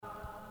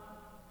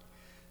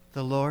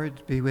The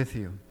Lord be with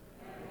you.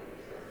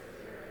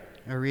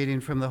 A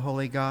reading from the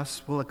Holy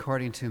Gospel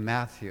according to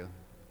Matthew.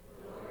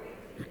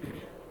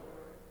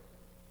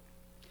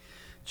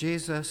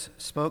 Jesus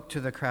spoke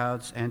to the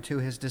crowds and to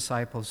his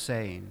disciples,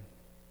 saying,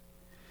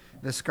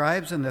 "The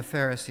scribes and the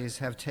Pharisees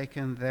have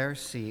taken their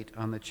seat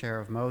on the chair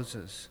of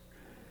Moses.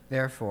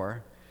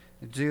 Therefore,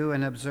 do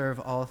and observe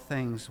all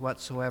things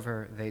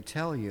whatsoever they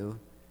tell you,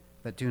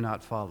 but do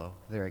not follow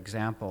their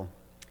example.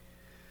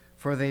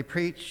 For they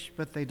preach,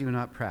 but they do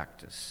not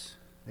practice.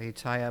 They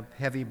tie up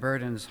heavy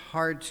burdens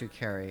hard to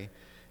carry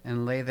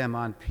and lay them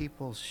on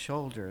people's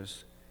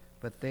shoulders,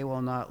 but they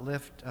will not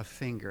lift a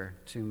finger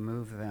to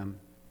move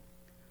them.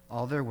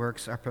 All their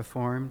works are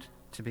performed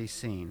to be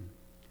seen.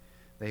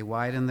 They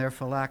widen their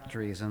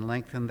phylacteries and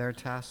lengthen their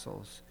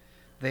tassels.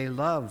 They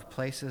love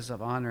places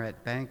of honor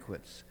at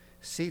banquets,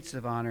 seats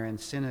of honor in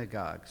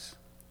synagogues,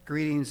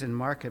 greetings in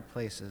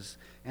marketplaces,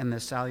 and the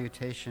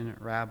salutation,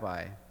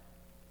 Rabbi.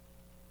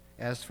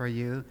 As for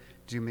you,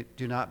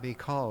 do not be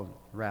called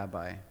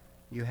Rabbi.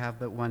 You have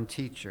but one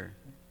teacher,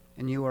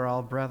 and you are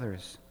all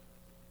brothers.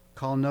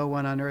 Call no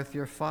one on earth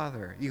your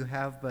father. You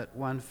have but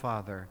one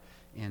Father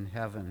in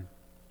heaven.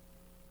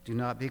 Do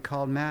not be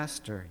called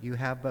master. You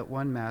have but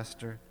one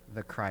master,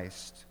 the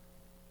Christ.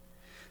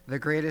 The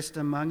greatest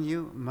among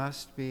you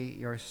must be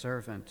your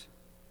servant.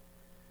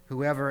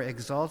 Whoever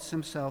exalts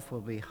himself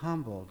will be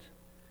humbled,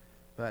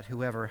 but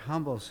whoever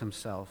humbles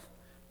himself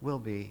will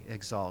be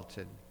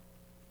exalted."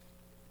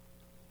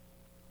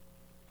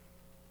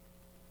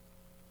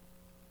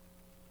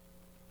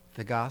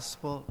 The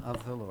Gospel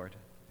of the Lord.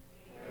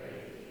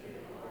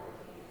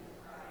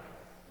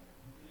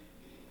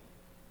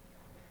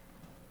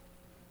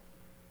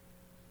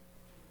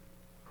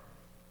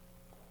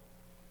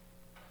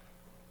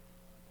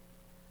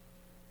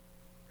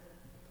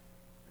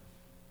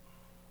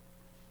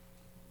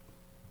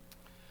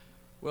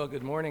 Well,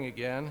 good morning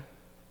again.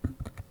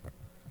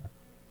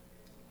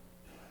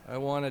 I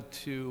wanted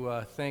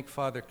to thank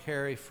Father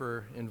Carey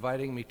for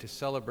inviting me to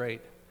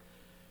celebrate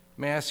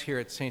Mass here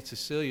at St.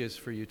 Cecilia's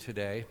for you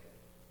today.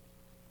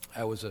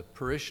 I was a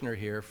parishioner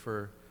here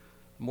for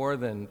more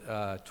than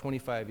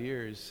 25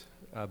 years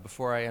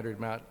before I entered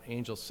Mount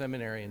Angel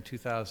Seminary in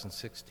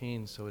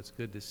 2016, so it's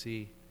good to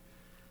see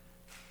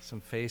some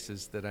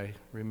faces that I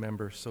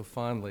remember so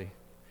fondly.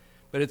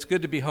 But it's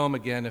good to be home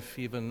again, if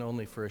even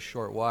only for a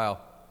short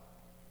while.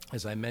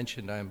 As I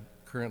mentioned, I'm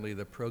currently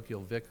the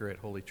parochial vicar at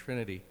Holy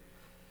Trinity,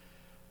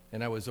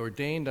 and I was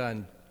ordained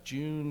on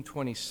June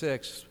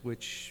 26th,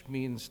 which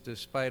means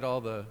despite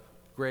all the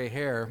gray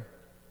hair,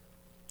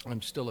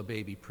 I'm still a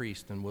baby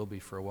priest and will be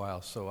for a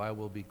while, so I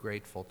will be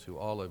grateful to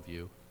all of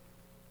you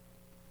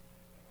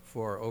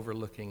for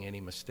overlooking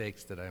any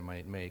mistakes that I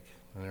might make,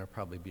 and there'll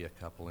probably be a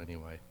couple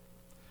anyway.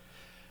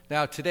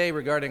 Now today,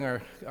 regarding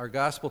our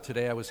gospel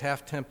today, I was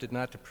half tempted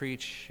not to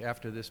preach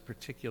after this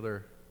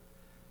particular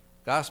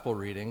gospel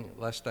reading,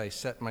 lest I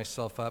set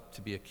myself up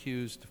to be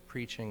accused of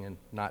preaching and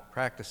not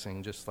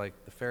practicing, just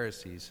like the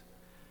Pharisees.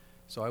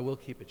 So I will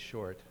keep it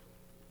short.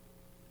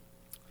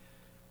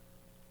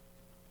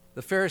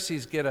 The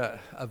Pharisees get a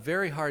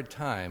very hard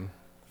time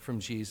from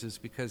Jesus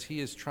because he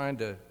is trying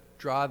to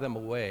draw them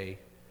away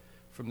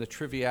from the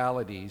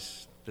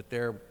trivialities that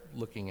they're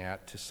looking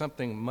at to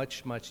something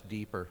much, much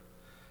deeper.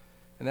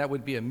 And that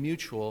would be a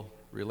mutual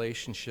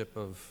relationship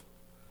of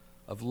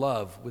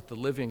love with the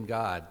living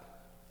God.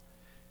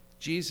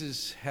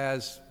 Jesus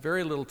has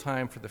very little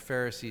time for the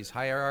Pharisees'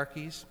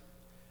 hierarchies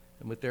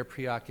and with their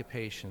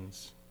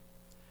preoccupations.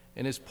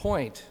 And his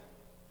point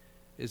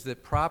is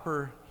that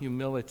proper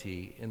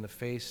humility in the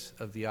face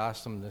of the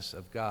awesomeness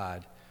of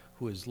God,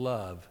 who is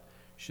love,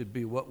 should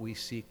be what we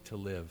seek to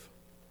live.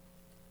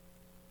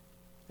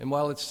 And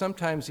while it's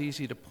sometimes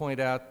easy to point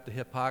out the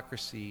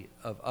hypocrisy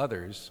of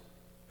others,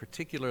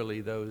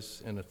 particularly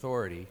those in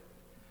authority,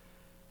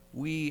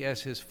 we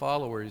as his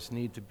followers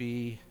need to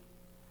be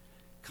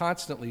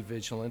constantly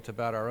vigilant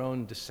about our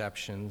own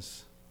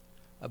deceptions,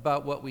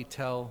 about what we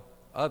tell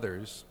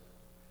others,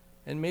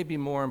 and maybe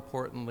more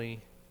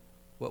importantly,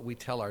 what we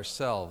tell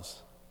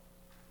ourselves.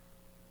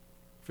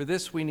 For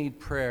this we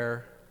need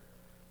prayer,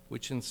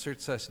 which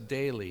inserts us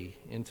daily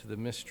into the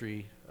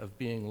mystery of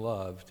being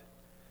loved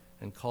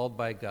and called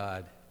by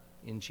God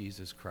in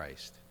Jesus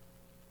Christ.